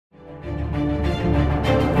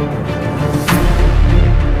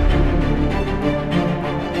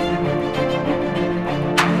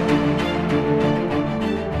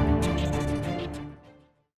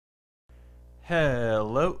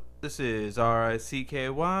this is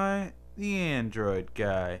RICKY, the Android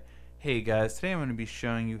guy. Hey guys, today I'm going to be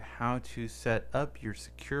showing you how to set up your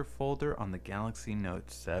secure folder on the Galaxy Note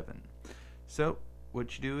 7. So,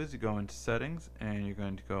 what you do is you go into settings and you're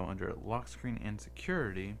going to go under lock screen and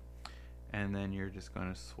security, and then you're just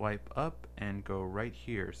going to swipe up and go right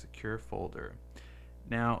here, secure folder.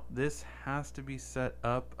 Now this has to be set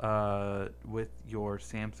up with your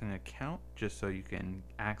Samsung account just so you can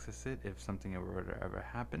access it if something were to ever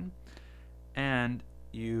happen, and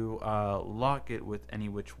you lock it with any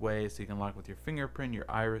which way, so you can lock with your fingerprint, your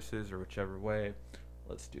irises, or whichever way.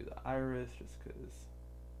 Let's do the iris just because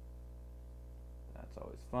that's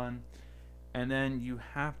always fun. And then you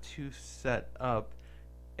have to set up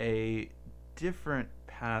a different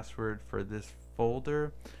password for this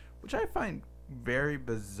folder, which I find very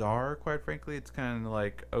bizarre, quite frankly. It's kind of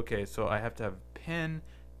like, okay, so I have to have a PIN,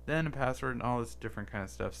 then a password, and all this different kind of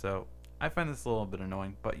stuff. So I find this a little bit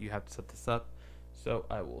annoying, but you have to set this up. So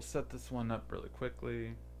I will set this one up really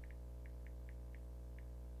quickly.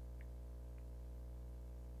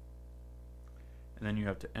 And then you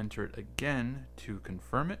have to enter it again to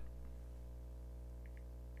confirm it.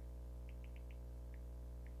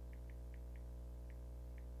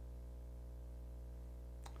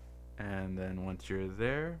 And then once you're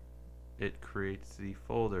there, it creates the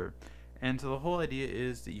folder. And so the whole idea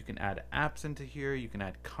is that you can add apps into here, you can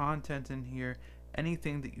add content in here,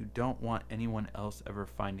 anything that you don't want anyone else ever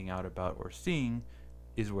finding out about or seeing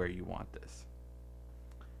is where you want this.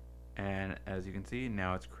 And as you can see,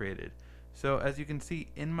 now it's created. So as you can see,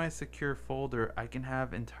 in my secure folder, I can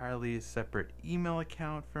have entirely a separate email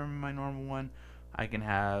account from my normal one. I can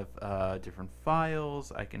have different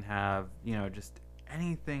files. I can have, just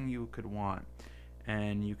anything you could want,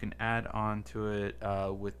 and you can add on to it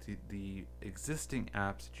with the existing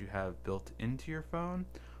apps that you have built into your phone,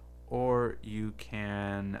 or you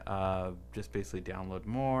can just basically download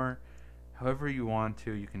more. However you want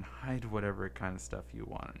to, you can hide whatever kind of stuff you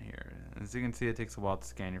want in here. As you can see, it takes a while to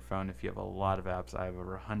scan your phone. If you have a lot of apps, I have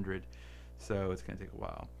over 100, so it's going to take a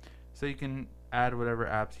while. So you can add whatever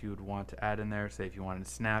apps you would want to add in there. Say if you wanted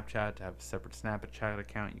Snapchat to have a separate Snapchat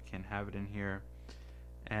account, you can have it in here.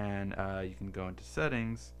 And you can go into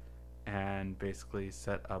settings and basically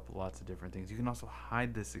set up lots of different things. You can also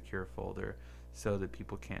hide the secure folder so that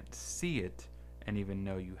people can't see it and even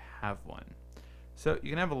know you have one. So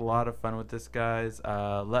you can have a lot of fun with this, guys.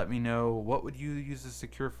 Let me know, what would you use the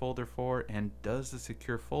secure folder for, and does the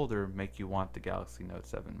secure folder make you want the Galaxy Note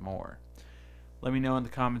 7 more? Let me know in the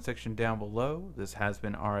comment section down below. This has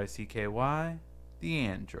been RICKY, the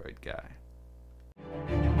Android guy.